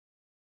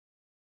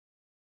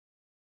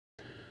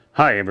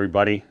Hi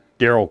everybody,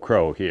 Darrell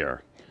Crow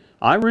here.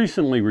 I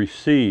recently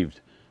received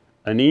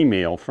an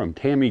email from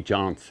Tammy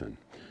Johnson,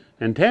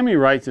 and Tammy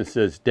writes and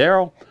says,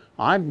 Darrell,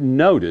 I've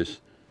noticed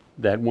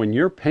that when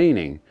you're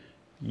painting,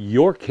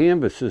 your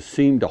canvases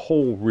seem to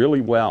hold really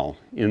well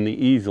in the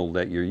easel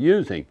that you're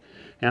using,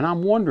 and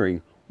I'm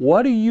wondering,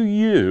 what do you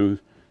use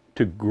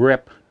to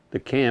grip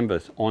the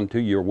canvas onto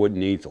your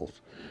wooden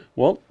easels?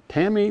 Well,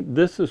 Tammy,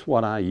 this is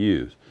what I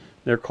use.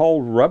 They're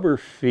called rubber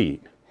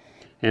feet.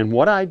 And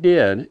what I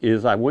did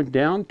is I went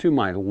down to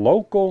my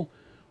local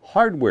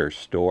hardware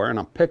store and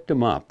I picked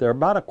them up. They're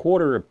about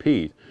 $1/4 a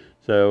piece,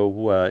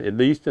 so at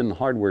least in the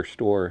hardware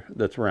store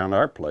that's around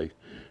our place.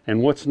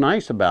 And what's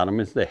nice about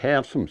them is they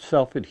have some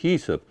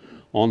self-adhesive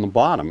on the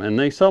bottom, and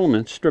they sell them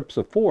in strips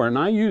of 4, and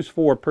I use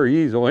 4 per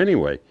easel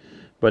anyway.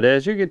 But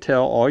as you can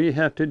tell, all you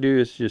have to do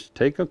is just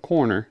take a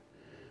corner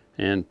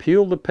and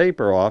peel the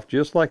paper off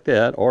just like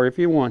that, or if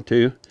you want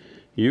to,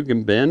 you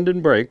can bend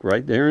and break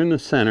right there in the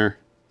center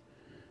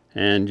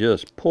and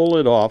just pull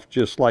it off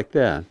just like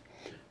that,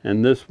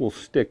 and this will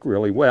stick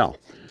really well.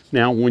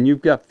 Now when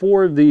you've got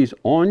 4 of these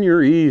on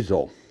your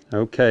easel,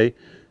 okay,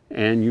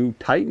 and you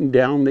tighten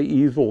down the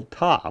easel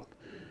top,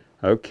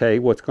 okay,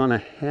 what's going to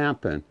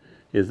happen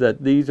is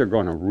that these are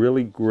going to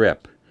really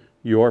grip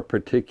your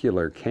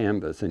particular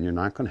canvas and you're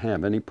not going to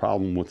have any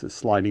problem with it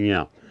sliding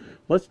out.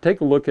 Let's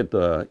take a look at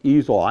the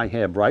easel I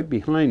have right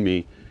behind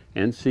me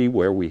and see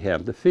where we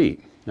have the feet,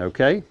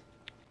 okay?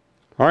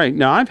 All right,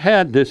 now I've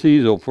had this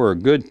easel for a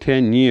good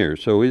 10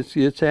 years, so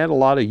it's had a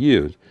lot of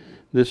use.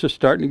 This is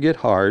starting to get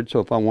hard,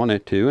 so if I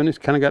wanted to, and it's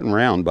kind of gotten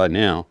round by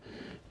now,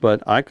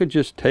 but I could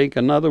just take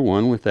another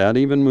one without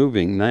even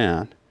moving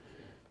that.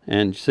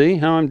 And see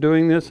how I'm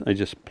doing this? I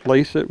just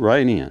place it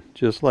right in,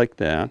 just like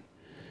that,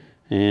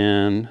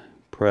 and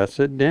press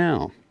it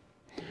down.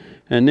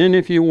 And then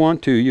if you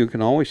want to, you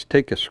can always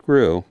take a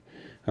screw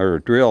or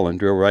a drill and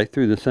drill right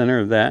through the center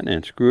of that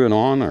and screw it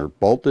on or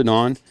bolt it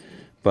on.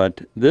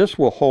 But this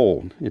will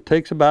hold. It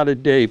takes about a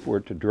day for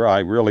it to dry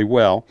really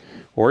well.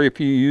 Or if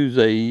you use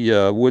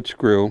a wood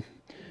screw,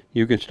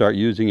 you can start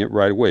using it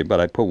right away. But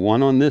I put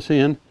one on this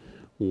end,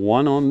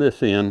 one on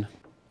this end.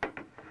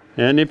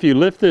 And if you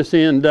lift this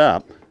end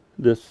up,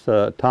 this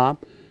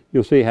top,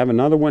 you'll see I have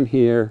another one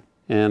here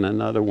and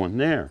another one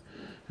there.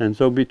 And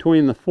so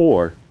between the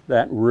 4,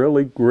 that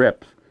really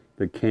grips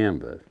the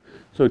canvas.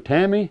 So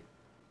Tammy,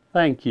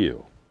 thank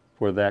you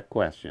for that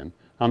question.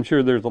 I'm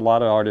sure there's a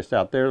lot of artists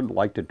out there that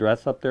like to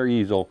dress up their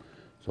easel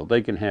so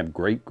they can have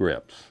great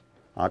grips.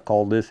 I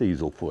call this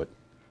easel foot.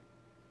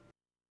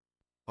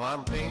 Well,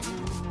 I'm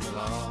painting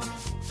along,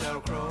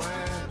 Darrell Crow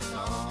and a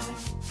song,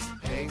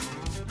 painting,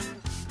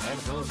 and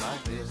it goes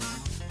like this.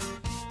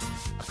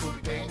 I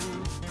could be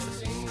painting the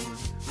scene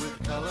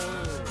with color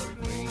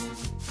of green,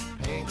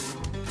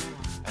 painting,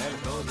 and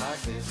it goes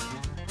like this.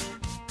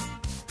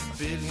 A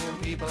billion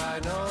people I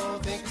know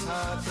think it's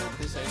hard, but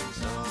this ain't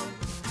so.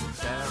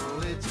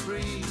 Darrell, it's a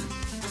breeze,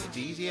 it's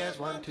easy as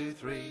 1, 2,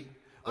 3.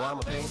 Oh, I'm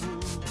a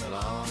painting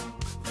along,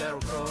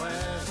 Darrell Crow and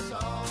a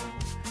song,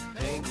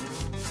 painting,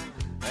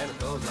 and it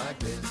goes like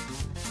this.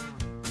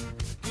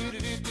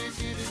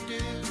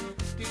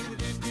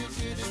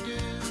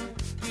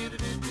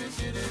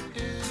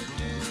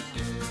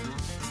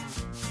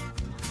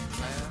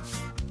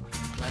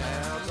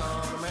 Clouds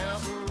on a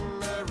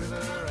mountain, a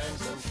river and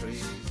some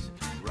trees,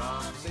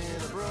 rocks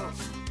in a brook,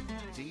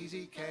 it's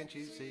easy, can't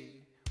you see?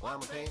 Well,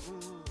 I'm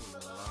painting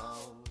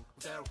along,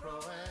 Darrell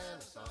Crow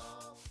and a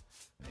song,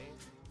 painting.